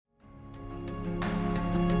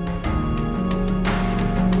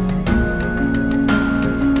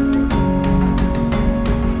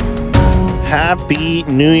Happy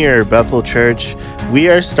New Year, Bethel Church. We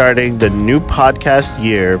are starting the new podcast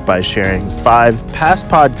year by sharing 5 past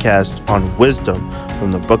podcasts on wisdom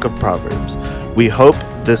from the book of Proverbs. We hope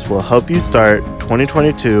this will help you start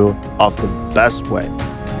 2022 off the best way.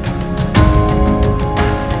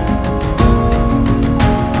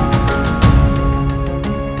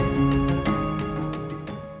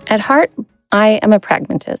 At heart, I am a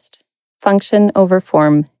pragmatist. Function over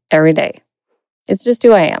form every day. It's just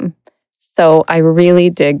who I am. So I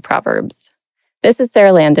really dig Proverbs. This is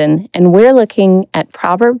Sarah Landon, and we're looking at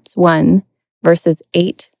Proverbs 1, verses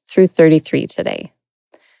 8 through 33 today.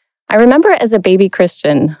 I remember as a baby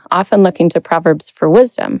Christian often looking to Proverbs for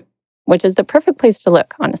wisdom, which is the perfect place to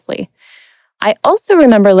look, honestly. I also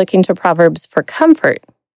remember looking to Proverbs for comfort,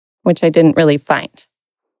 which I didn't really find.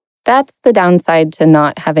 That's the downside to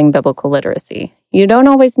not having biblical literacy. You don't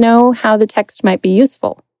always know how the text might be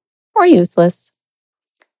useful or useless,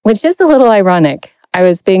 which is a little ironic. I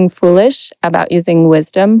was being foolish about using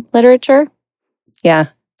wisdom literature. Yeah,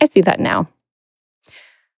 I see that now.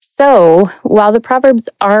 So, while the Proverbs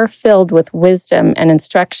are filled with wisdom and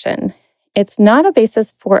instruction, it's not a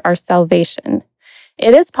basis for our salvation.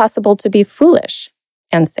 It is possible to be foolish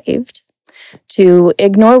and saved, to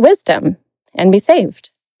ignore wisdom and be saved,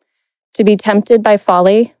 to be tempted by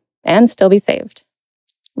folly and still be saved.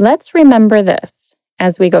 Let's remember this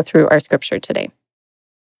as we go through our scripture today.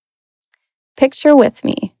 Picture with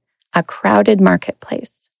me a crowded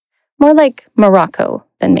marketplace, more like Morocco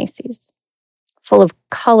than Macy's, full of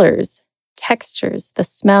colors, textures, the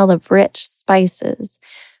smell of rich spices,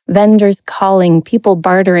 vendors calling, people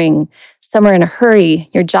bartering. Some are in a hurry,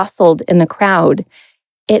 you're jostled in the crowd.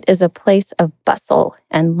 It is a place of bustle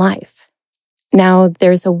and life. Now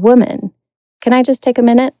there's a woman. Can I just take a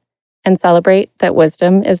minute and celebrate that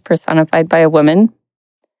wisdom is personified by a woman?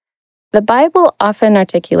 The Bible often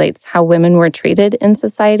articulates how women were treated in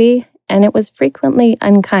society, and it was frequently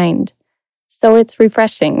unkind. So it's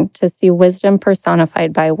refreshing to see wisdom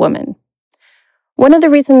personified by a woman. One of the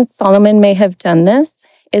reasons Solomon may have done this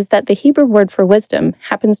is that the Hebrew word for wisdom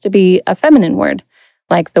happens to be a feminine word,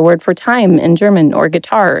 like the word for time in German or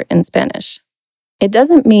guitar in Spanish. It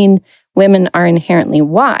doesn't mean women are inherently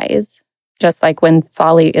wise, just like when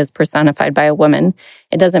folly is personified by a woman.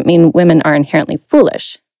 It doesn't mean women are inherently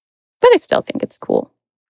foolish, but I still think it's cool.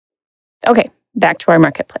 Okay, back to our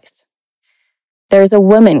marketplace. There's a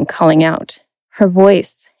woman calling out. Her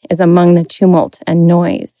voice is among the tumult and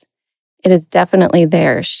noise. It is definitely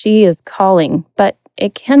there. She is calling, but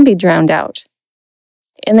it can be drowned out.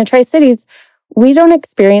 In the Tri-Cities, we don't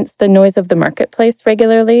experience the noise of the marketplace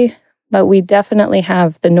regularly, but we definitely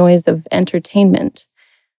have the noise of entertainment,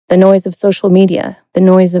 the noise of social media, the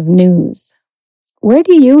noise of news. Where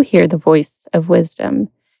do you hear the voice of wisdom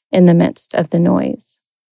in the midst of the noise?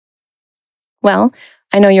 Well,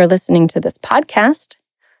 I know you're listening to this podcast,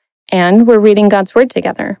 and we're reading God's Word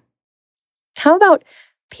together. How about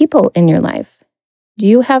people in your life? Do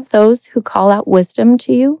you have those who call out wisdom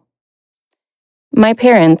to you? My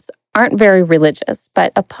parents aren't very religious,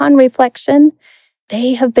 but upon reflection,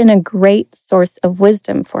 they have been a great source of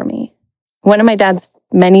wisdom for me. One of my dad's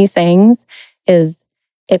many sayings is,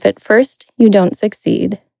 if at first you don't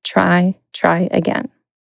succeed, try again.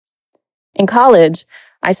 In college,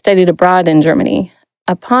 I studied abroad in Germany.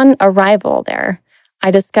 Upon arrival there, I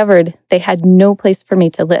discovered they had no place for me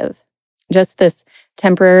to live, just this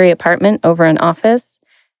temporary apartment over an office,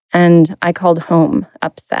 and I called home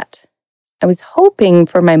upset. I was hoping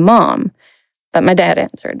for my mom, but my dad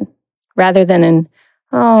answered. Rather than an,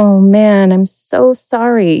 "Oh man, I'm so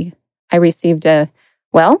sorry," I received a,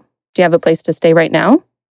 "Well, do you have a place to stay right now?"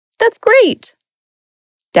 That's great.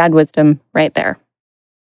 Dad wisdom right there.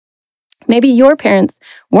 Maybe your parents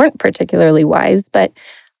weren't particularly wise, but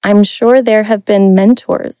I'm sure there have been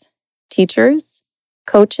mentors, teachers,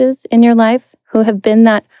 coaches in your life who have been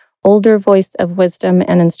that older voice of wisdom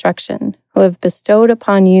and instruction, who have bestowed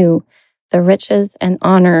upon you the riches and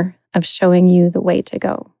honor of showing you the way to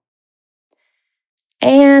go.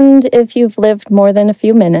 And if you've lived more than a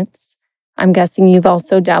few minutes, I'm guessing you've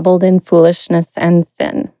also dabbled in foolishness and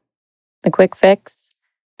sin. The quick fix,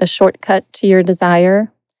 the shortcut to your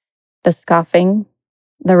desire, the scoffing,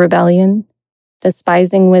 the rebellion,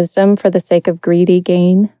 despising wisdom for the sake of greedy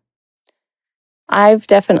gain. I've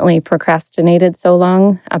definitely procrastinated so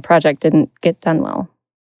long, a project didn't get done well.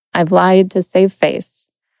 I've lied to save face,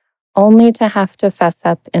 only to have to fess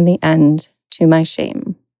up in the end to my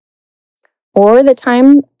shame. Or the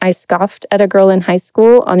time I scoffed at a girl in high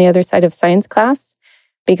school on the other side of science class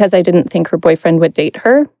because I didn't think her boyfriend would date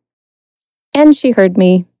her. And she heard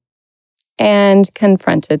me and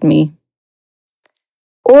confronted me.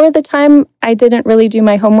 Or the time I didn't really do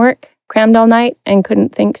my homework, crammed all night, and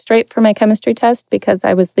couldn't think straight for my chemistry test because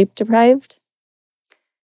I was sleep deprived.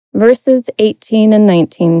 Verses 18 and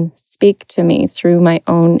 19 speak to me through my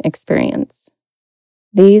own experience.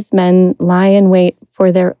 These men lie in wait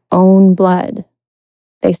for their own blood.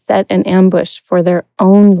 They set an ambush for their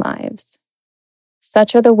own lives.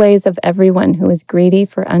 Such are the ways of everyone who is greedy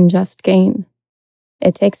for unjust gain.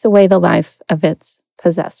 It takes away the life of its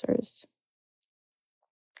possessors.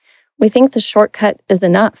 We think the shortcut is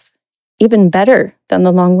enough, even better than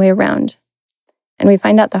the long way around. And we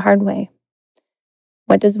find out the hard way.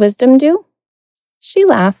 What does wisdom do? She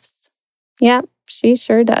laughs. Yep, she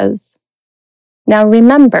sure does. Now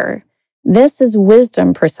remember, this is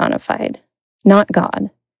wisdom personified, not God.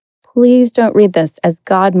 Please don't read this as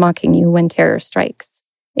God mocking you when terror strikes.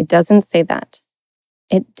 It doesn't say that.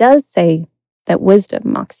 It does say that wisdom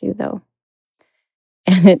mocks you, though.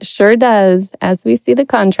 And it sure does, as we see the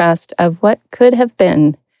contrast of what could have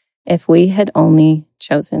been if we had only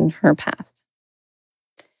chosen her path.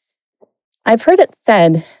 I've heard it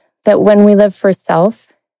said that when we live for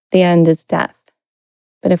self, the end is death.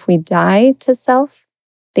 But if we die to self,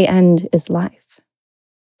 the end is life.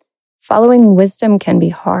 Following wisdom can be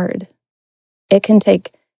hard. It can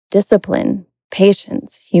take discipline,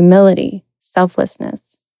 patience, humility,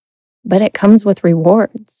 selflessness. But it comes with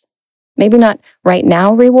rewards. Maybe not right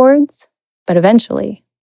now rewards, but eventually.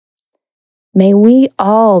 May we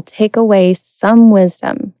all take away some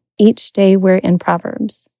wisdom each day we're in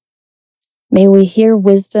Proverbs. May we hear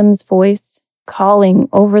wisdom's voice calling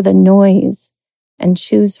over the noise and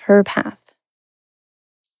choose her path.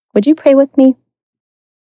 Would you pray with me?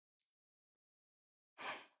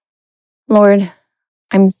 Lord,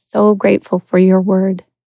 I'm so grateful for your word.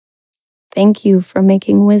 Thank you for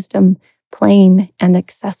making wisdom plain and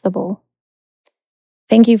accessible.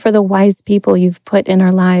 Thank you for the wise people you've put in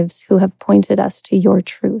our lives who have pointed us to your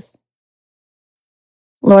truth.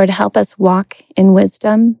 Lord, help us walk in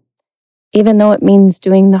wisdom, even though it means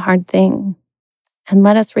doing the hard thing. And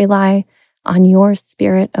let us rely on your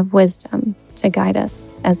spirit of wisdom to guide us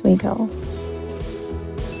as we go.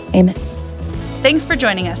 Amen. Thanks for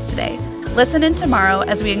joining us today. Listen in tomorrow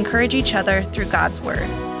as we encourage each other through God's Word.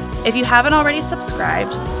 If you haven't already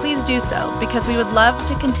subscribed, please do so because we would love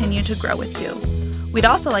to continue to grow with you. We'd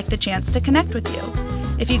also like the chance to connect with you.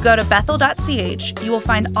 If you go to bethel.ch, you will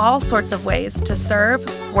find all sorts of ways to serve,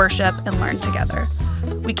 worship, and learn together.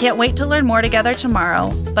 We can't wait to learn more together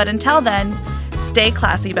tomorrow, but until then, stay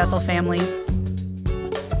classy, Bethel family.